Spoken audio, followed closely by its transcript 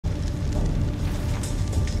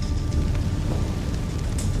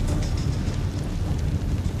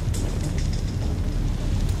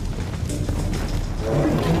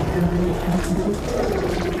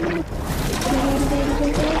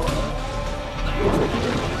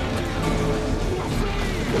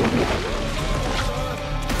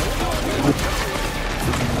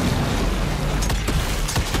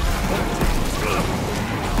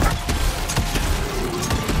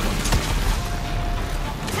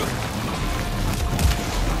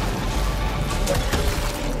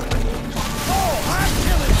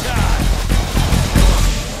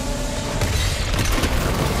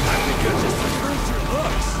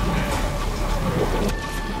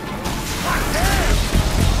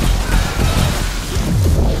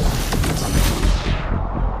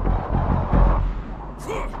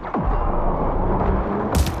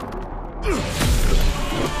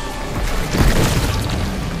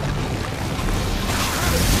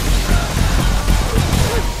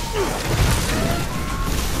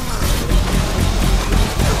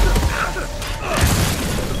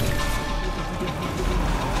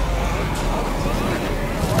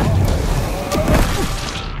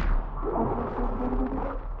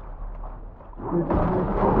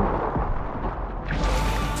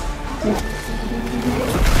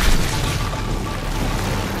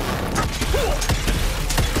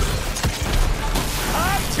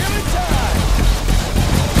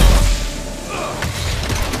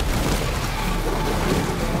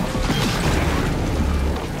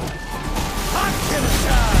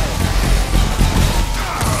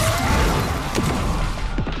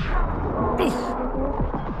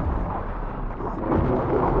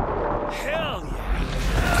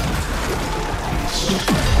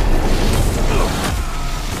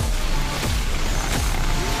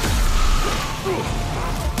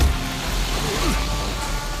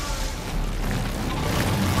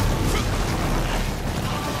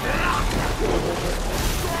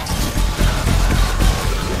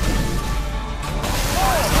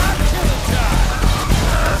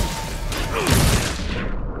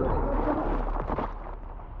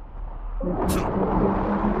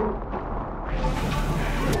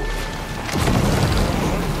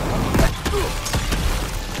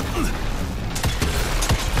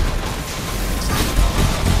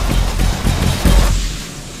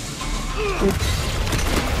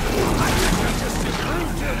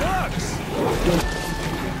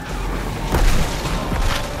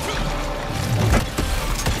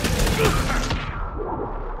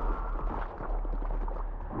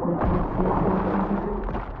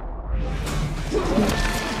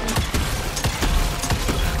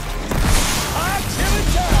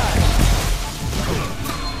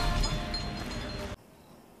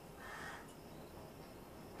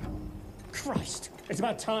Christ, it's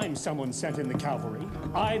about time someone sent in the cavalry.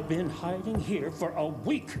 I've been hiding here for a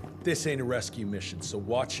week. This ain't a rescue mission, so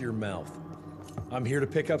watch your mouth. I'm here to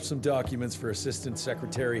pick up some documents for Assistant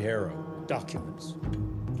Secretary Harrow. Documents?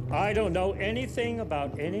 I don't know anything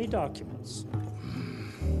about any documents.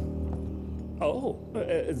 Oh,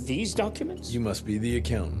 these documents? You must be the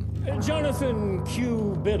accountant. Jonathan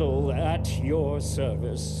Q. Biddle at your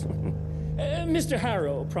service. Mr.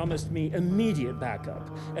 Harrow promised me immediate backup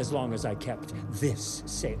as long as I kept this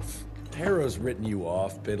safe. Harrow's written you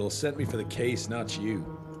off, Biddle. Sent me for the case, not you.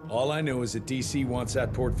 All I know is that DC wants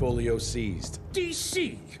that portfolio seized.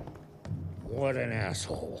 DC? What an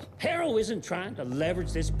asshole. Harrow isn't trying to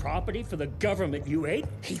leverage this property for the government you hate.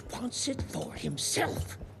 He wants it for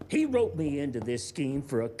himself. He roped me into this scheme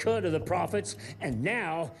for a cut of the profits, and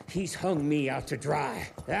now he's hung me out to dry.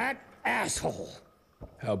 That asshole.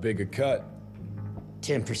 How big a cut?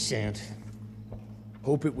 10%.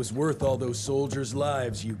 Hope it was worth all those soldiers'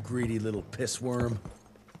 lives, you greedy little pissworm.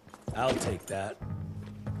 I'll take that.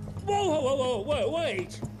 Whoa,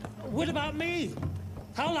 wait. What about me?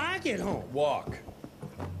 How'll I get home? Walk.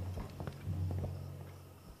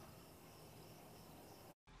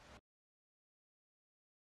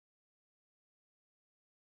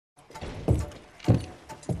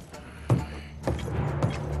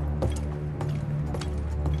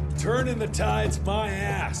 Turning the tide's my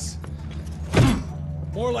ass.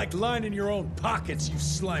 More like lining your own pockets, you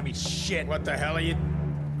slimy shit. What the hell are you...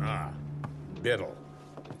 Ah, Biddle.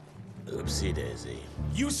 Oopsie daisy.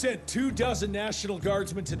 You sent 24 National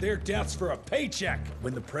Guardsmen to their deaths for a paycheck.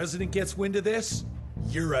 When the president gets wind of this,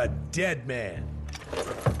 you're a dead man.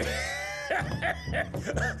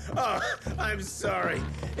 Oh, I'm sorry.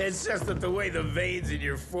 It's just that the way the veins in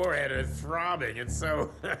your forehead are throbbing, it's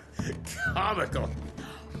so comical.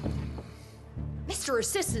 Mr.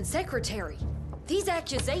 Assistant Secretary, these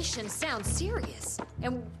accusations sound serious.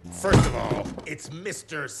 And first of all, it's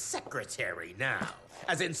Mr. Secretary now.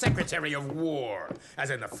 As in Secretary of War. As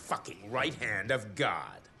in the fucking right hand of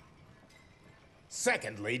God.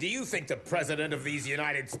 Secondly, do you think the President of these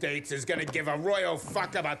United States is gonna give a royal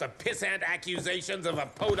fuck about the pissant accusations of a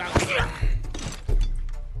podunk?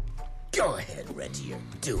 Go ahead, Rentier,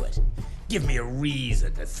 do it. Give me a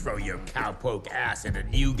reason to throw your cowpoke ass into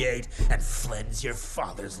Newgate and cleanse your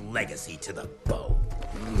father's legacy to the bone.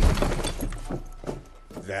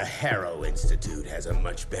 The Harrow Institute has a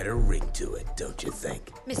much better ring to it, don't you think?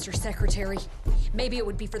 Mr. Secretary, maybe it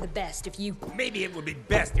would be for the best if you... Maybe it would be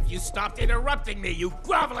best if you stopped interrupting me, you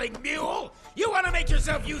groveling mule! You want to make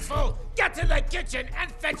yourself useful? Get to the kitchen and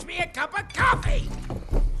fetch me a cup of coffee!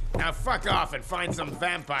 Now fuck off and find some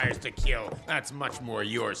vampires to kill. That's much more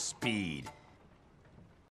your speed.